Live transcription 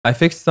I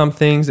fixed some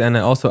things and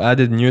I also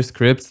added new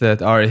scripts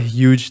that are a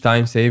huge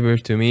time saver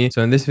to me.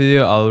 So in this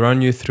video, I'll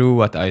run you through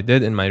what I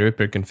did in my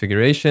reapack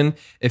configuration.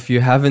 If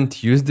you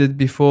haven't used it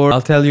before, I'll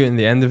tell you in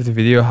the end of the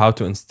video how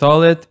to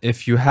install it.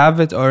 If you have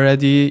it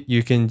already,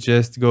 you can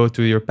just go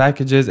to your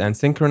packages and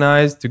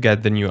synchronize to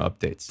get the new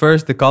updates.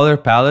 First, the color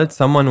palette.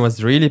 Someone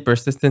was really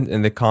persistent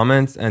in the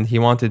comments and he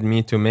wanted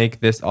me to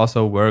make this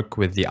also work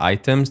with the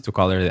items, to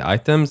color the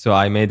items. So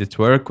I made it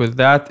work with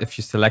that. If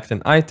you select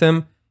an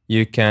item,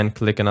 you can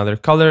click another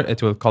color,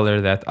 it will color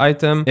that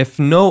item. If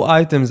no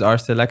items are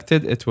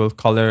selected, it will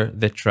color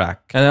the track.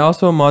 And I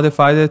also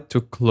modified it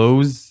to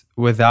close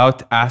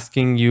without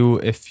asking you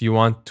if you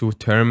want to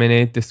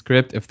terminate the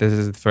script if this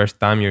is the first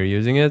time you're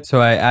using it. So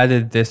I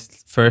added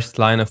this first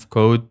line of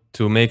code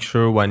to make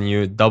sure when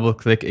you double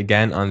click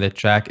again on the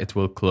track, it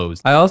will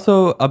close. I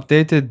also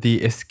updated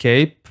the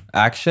escape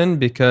action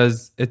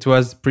because it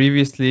was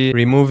previously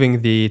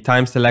removing the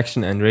time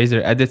selection and razor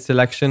edit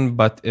selection,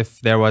 but if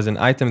there was an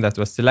item that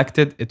was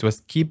selected, it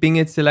was keeping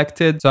it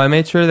selected. So I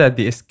made sure that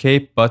the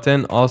escape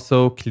button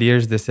also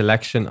clears the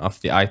selection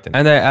of the item.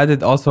 And I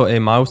added also a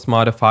mouse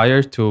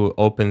modifier to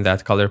open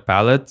that color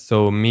palette.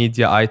 So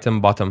media item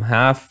bottom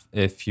half,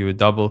 if you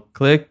double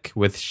click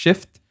with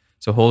shift,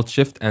 so hold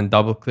shift and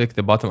double click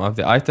the bottom of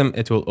the item,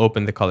 it will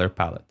open the color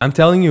palette. I'm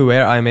telling you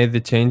where I made the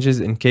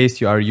changes in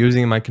case you are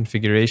using my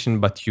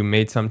configuration, but you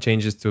made some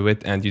changes to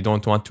it and you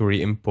don't want to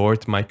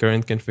re-import my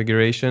current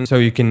configuration. So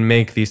you can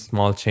make these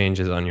small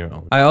changes on your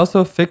own. I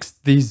also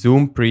fixed the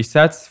zoom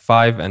presets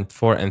 5 and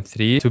 4 and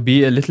 3 to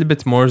be a little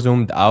bit more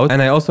zoomed out.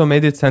 And I also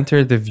made it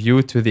center the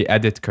view to the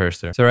edit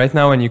cursor. So right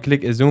now when you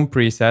click a zoom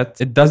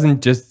preset, it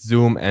doesn't just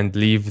zoom and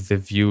leave the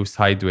view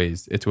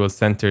sideways. It will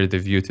center the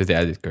view to the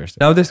edit cursor.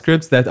 Now the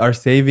scripts that are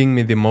saving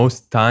me the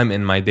most time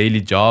in my daily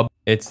job,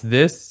 it's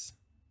this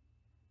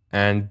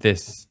and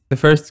this. The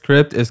first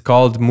script is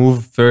called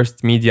move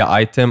first media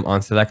item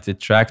on selected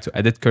track to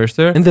edit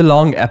cursor. In the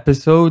long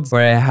episodes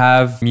where I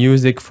have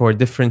music for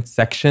different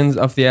sections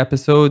of the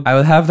episode, I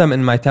will have them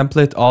in my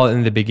template all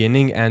in the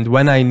beginning, and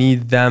when I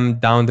need them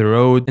down the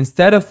road,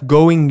 instead of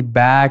going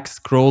back,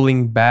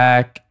 scrolling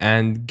back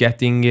and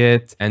getting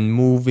it and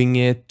moving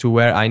it to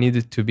where I need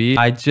it to be,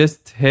 I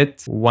just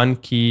hit one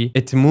key.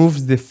 It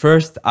moves the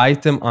first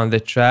item on the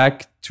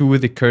track to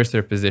the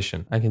cursor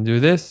position. I can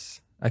do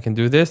this. I can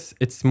do this.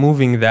 It's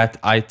moving that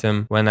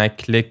item when I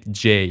click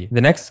J.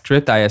 The next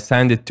script, I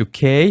assigned it to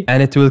K,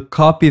 and it will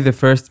copy the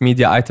first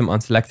media item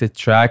on selected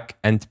track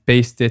and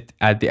paste it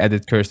at the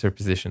edit cursor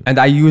position. And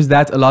I use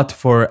that a lot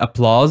for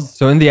applause.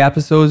 So in the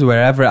episodes,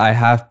 wherever I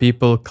have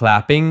people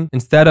clapping,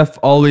 instead of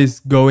always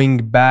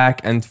going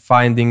back and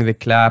finding the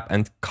clap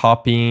and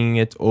copying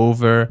it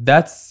over,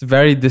 that's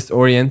very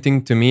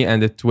disorienting to me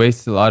and it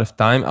wastes a lot of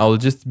time. I will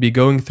just be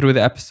going through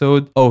the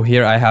episode. Oh,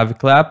 here I have a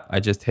clap.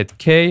 I just hit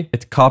K.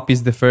 It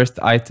copies the first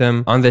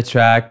item on the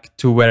track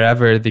to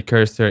wherever the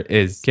cursor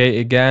is. Okay,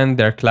 again,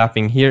 they're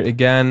clapping here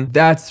again.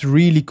 That's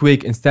really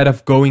quick instead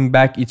of going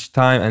back each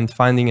time and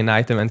finding an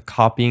item and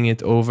copying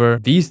it over.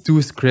 These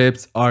two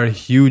scripts are a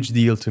huge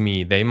deal to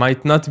me. They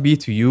might not be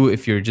to you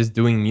if you're just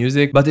doing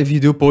music, but if you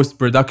do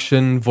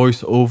post-production,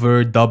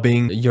 voiceover,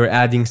 dubbing, you're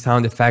adding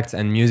sound effects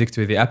and music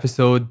to the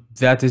episode,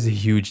 that is a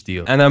huge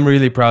deal. And I'm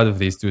really proud of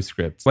these two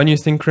scripts. When you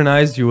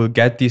synchronize, you will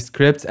get these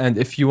scripts. And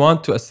if you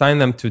want to assign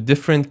them to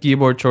different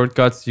keyboard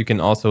shortcuts, you can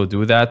also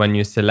do that. When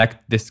you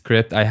select this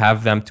script, I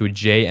have them to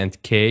J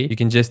and K. You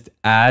can just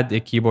add a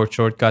keyboard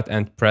shortcut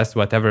and press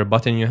whatever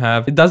button you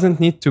have. It doesn't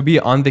need to be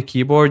on the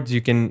keyboard.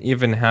 You can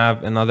even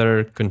have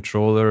another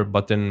controller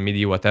button,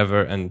 MIDI,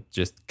 whatever, and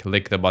just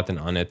click the button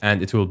on it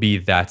and it will be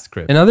that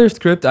script. Another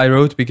script I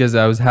wrote because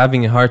I was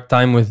having a hard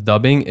time with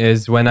dubbing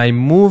is when I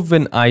move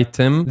an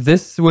item,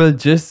 this will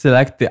just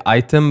select the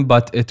item,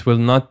 but it will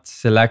not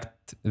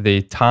select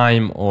the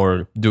time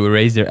or do a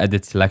razor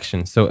edit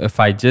selection. So if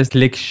I just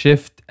click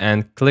shift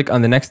and click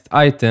on the next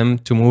item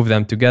to move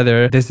them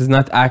together, this is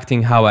not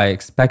acting how I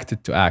expect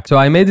it to act. So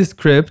I made a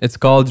script. It's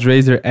called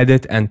razor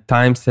edit and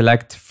time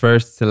select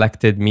first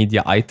selected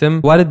media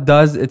item. What it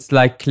does, it's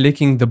like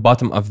clicking the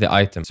bottom of the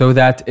item so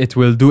that it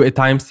will do a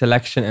time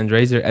selection and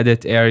razor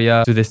edit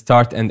area to the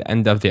start and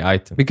end of the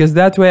item. Because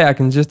that way I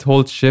can just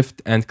hold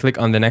shift and click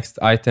on the next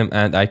item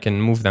and I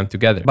can move them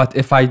together. But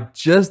if I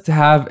just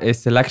have a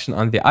selection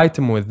on the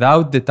item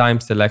without the time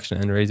selection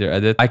and razor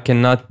edit, I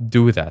cannot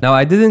do that. Now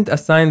I didn't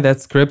assign that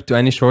script to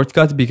any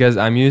shortcut because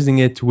I'm using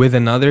it with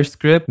another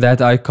script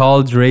that I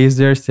called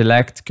razor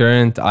select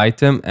current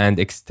item and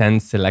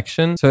extend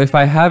selection. So if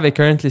I have a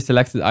currently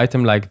selected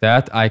item like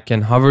that, I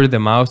can hover the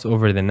mouse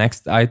over the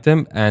next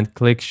item and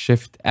click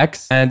shift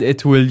X and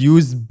it will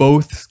use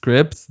both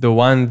scripts, the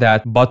one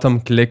that bottom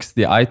clicks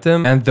the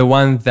item and the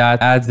one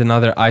that adds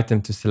another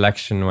item to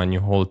selection when you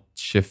hold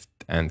shift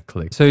and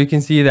click. So you can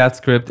see that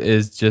script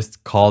is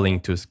just calling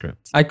two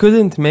scripts. I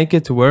couldn't make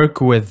it work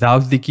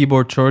without the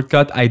keyboard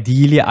shortcut.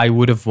 Ideally, I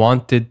would have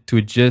wanted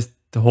to just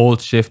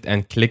hold shift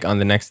and click on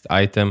the next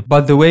item.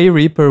 But the way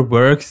Reaper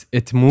works,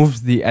 it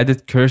moves the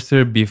edit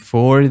cursor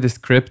before the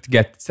script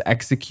gets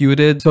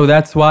executed. So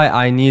that's why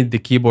I need the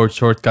keyboard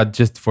shortcut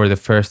just for the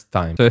first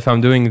time. So if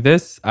I'm doing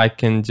this, I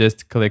can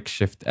just click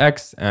Shift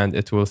X and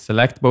it will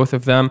select both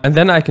of them. And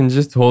then I can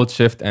just hold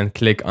shift and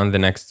click on the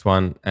next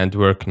one and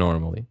work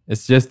normally.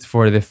 It's just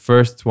for the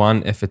first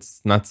one if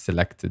it's not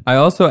selected. I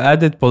also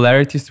added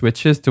polarity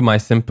switches to my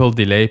simple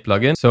delay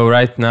plugin. So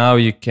right now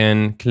you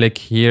can click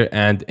here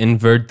and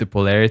invert the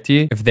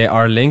polarity. If they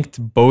are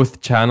linked,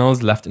 both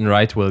channels left and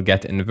right will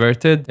get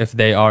inverted. If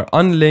they are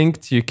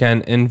unlinked, you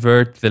can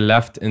invert the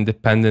left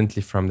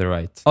independently from the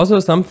right. Also,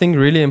 something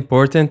really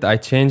important I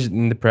changed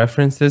in the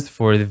preferences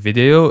for the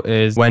video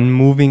is when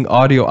moving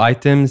audio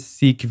items,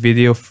 seek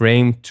video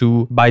frame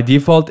to, by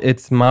default,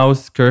 it's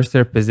mouse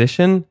cursor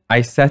position.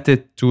 I set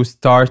it to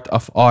start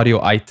of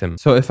audio item.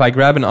 So if I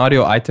grab an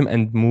audio item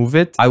and move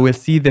it, I will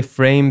see the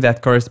frame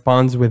that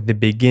corresponds with the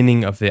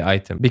beginning of the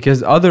item.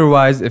 Because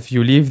otherwise, if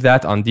you leave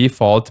that on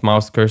default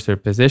mouse cursor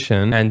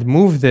position and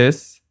move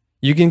this,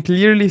 you can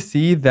clearly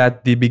see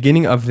that the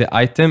beginning of the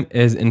item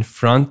is in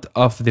front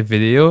of the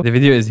video. The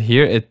video is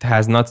here. It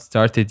has not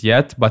started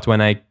yet, but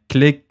when I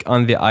click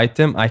on the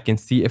item, I can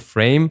see a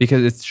frame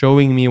because it's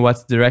showing me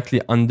what's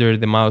directly under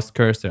the mouse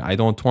cursor. I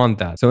don't want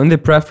that. So in the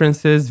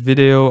preferences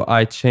video,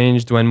 I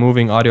changed when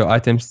moving audio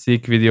items,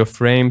 seek video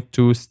frame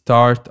to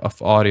start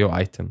of audio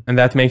item. And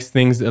that makes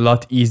things a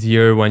lot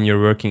easier when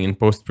you're working in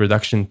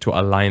post-production to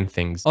align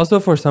things. Also,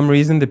 for some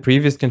reason, the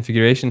previous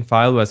configuration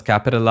file was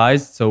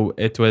capitalized. So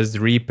it was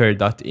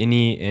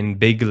reaper.ini in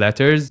big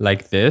letters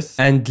like this.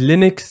 And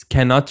Linux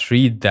cannot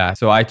read that.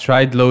 So I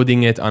tried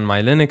loading it on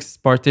my Linux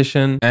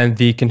partition and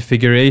the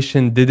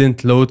configuration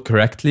didn't load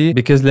correctly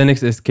because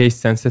Linux is case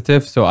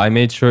sensitive. So I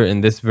made sure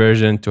in this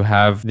version to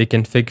have the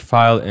config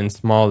file in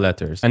small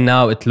letters. And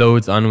now it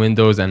loads on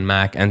Windows and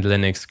Mac and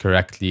Linux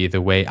correctly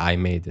the way I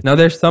made it. Now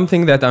there's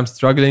something that I'm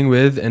struggling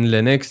with in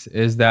Linux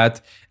is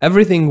that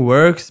everything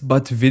works,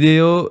 but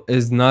video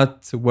is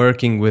not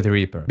working with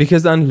Reaper.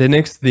 Because on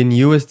Linux, the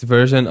newest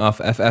version of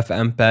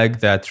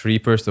FFmpeg that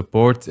Reaper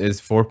supports is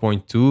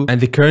 4.2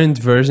 and the current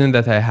version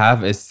that I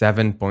have is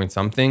 7 point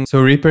something. So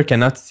Reaper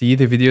cannot see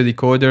the video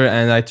decoder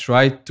and I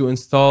tried to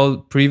install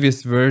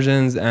previous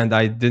versions and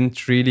I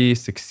didn't really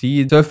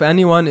succeed. So if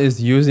anyone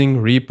is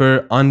using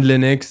Reaper on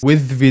Linux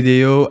with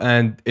video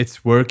and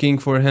it's working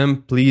for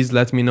him, please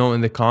let me know in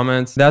the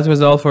comments. That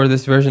was all for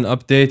this version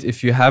update.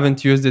 If you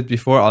haven't used it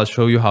before, I'll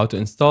show you how to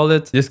install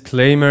it.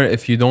 Disclaimer,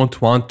 if you don't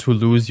want to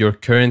lose your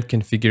current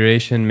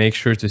configuration, make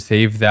sure to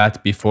save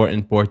that before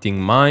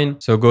importing mine.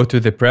 So go to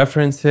the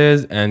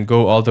preferences and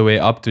go all the way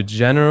up to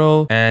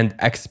general and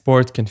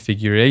export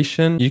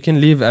configuration. You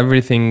can leave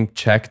everything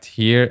checked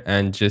here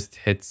and just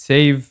hit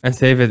save and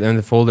save it in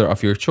the folder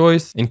of your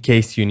choice in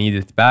case you need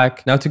it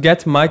back. Now to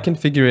get my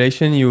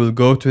configuration, you will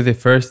go to the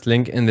first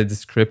link in the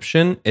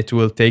description. It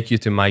will take you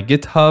to my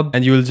GitHub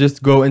and you will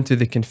just go into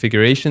the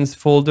configurations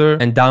folder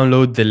and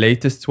download the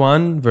latest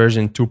one,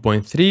 version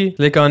 2.3.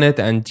 Click on it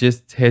and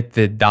just hit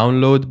the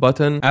download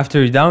button.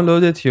 After you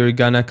download it, you're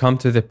gonna come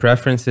to the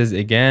preferences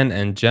again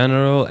and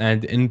general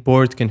and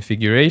import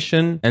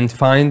configuration and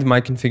find my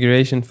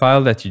configuration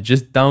file that you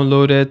just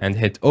downloaded and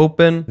hit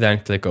open. Then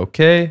click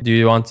OK. Do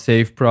you want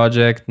save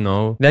project?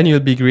 No. Then you'll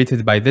be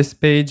greeted by this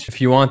page. If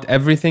you want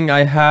everything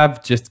I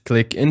have, just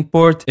click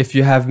import. If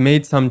you have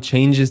made some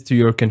changes to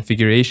your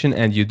configuration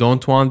and you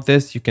don't want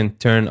this, you can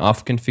turn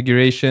off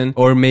configuration,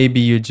 or maybe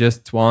you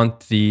just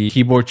want the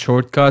keyboard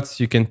shortcuts,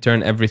 you can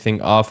turn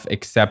everything off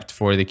except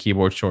for the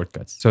keyboard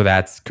shortcuts. So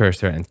that's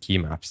cursor and key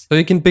maps. So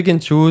you can pick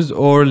and choose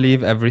or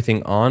leave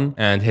everything on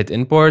and hit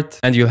import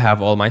and you'll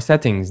have all my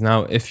settings.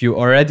 Now, if you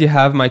already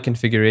have my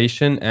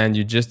configuration and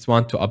you just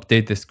want to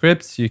update the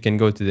scripts, you can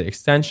go to the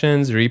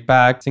extensions,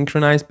 repack,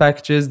 synchronize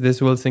packages.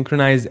 This will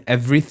synchronize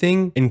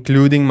everything,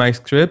 including my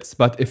scripts.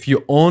 But if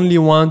you only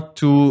want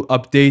to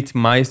update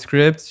my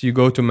scripts, you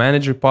go to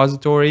manage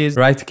repositories,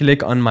 right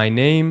click on my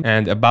name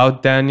and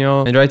about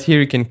Daniel. And right here,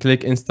 you can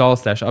click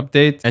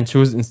install/update and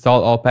choose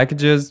install all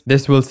packages.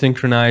 This will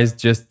synchronize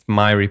just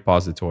my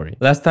repository.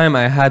 Last time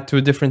I had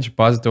two different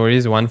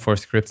repositories, one for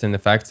scripts and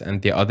effects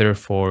and the other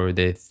for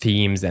the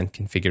themes and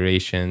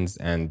configurations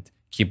and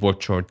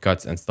keyboard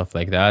shortcuts and stuff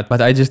like that,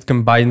 but I just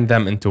combined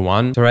them into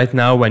one. So right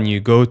now, when you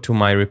go to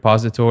my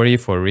repository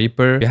for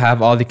Reaper, you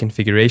have all the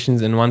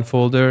configurations in one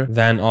folder,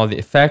 then all the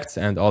effects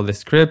and all the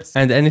scripts,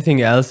 and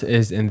anything else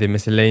is in the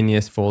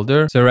miscellaneous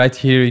folder. So right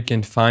here, you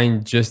can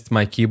find just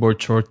my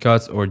keyboard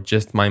shortcuts or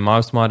just my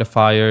mouse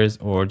modifiers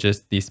or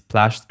just the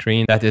splash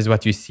screen. That is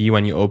what you see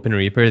when you open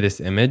Reaper,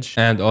 this image.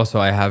 And also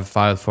I have a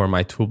file for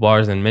my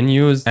toolbars and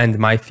menus and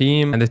my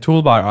theme and the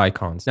toolbar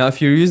icons. Now, if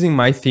you're using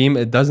my theme,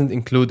 it doesn't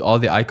include all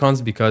the icons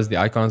icons because the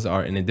icons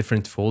are in a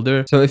different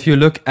folder. So if you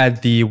look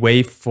at the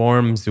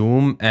waveform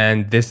zoom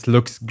and this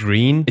looks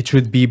green, it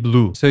should be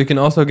blue. So you can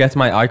also get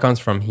my icons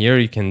from here.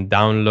 You can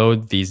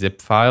download the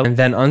zip file and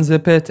then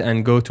unzip it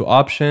and go to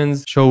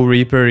options, show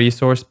Reaper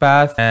resource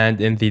path,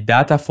 and in the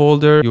data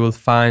folder you will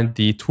find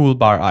the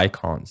toolbar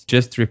icons.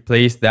 Just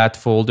replace that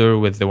folder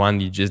with the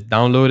one you just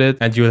downloaded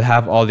and you'll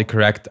have all the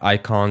correct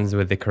icons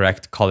with the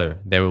correct color.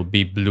 They will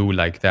be blue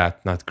like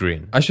that, not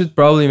green. I should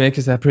probably make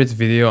a separate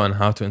video on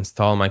how to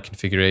install my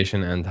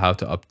configuration and how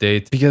to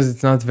update, because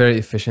it's not very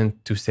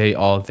efficient to say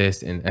all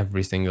this in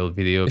every single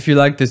video. If you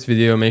like this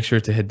video, make sure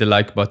to hit the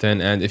like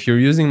button, and if you're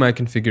using my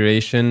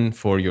configuration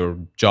for your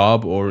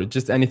job or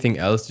just anything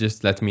else,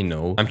 just let me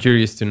know. I'm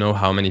curious to know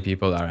how many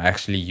people are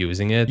actually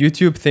using it.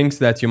 YouTube thinks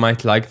that you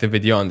might like the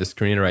video on the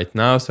screen right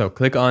now, so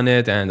click on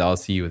it and I'll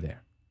see you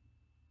there.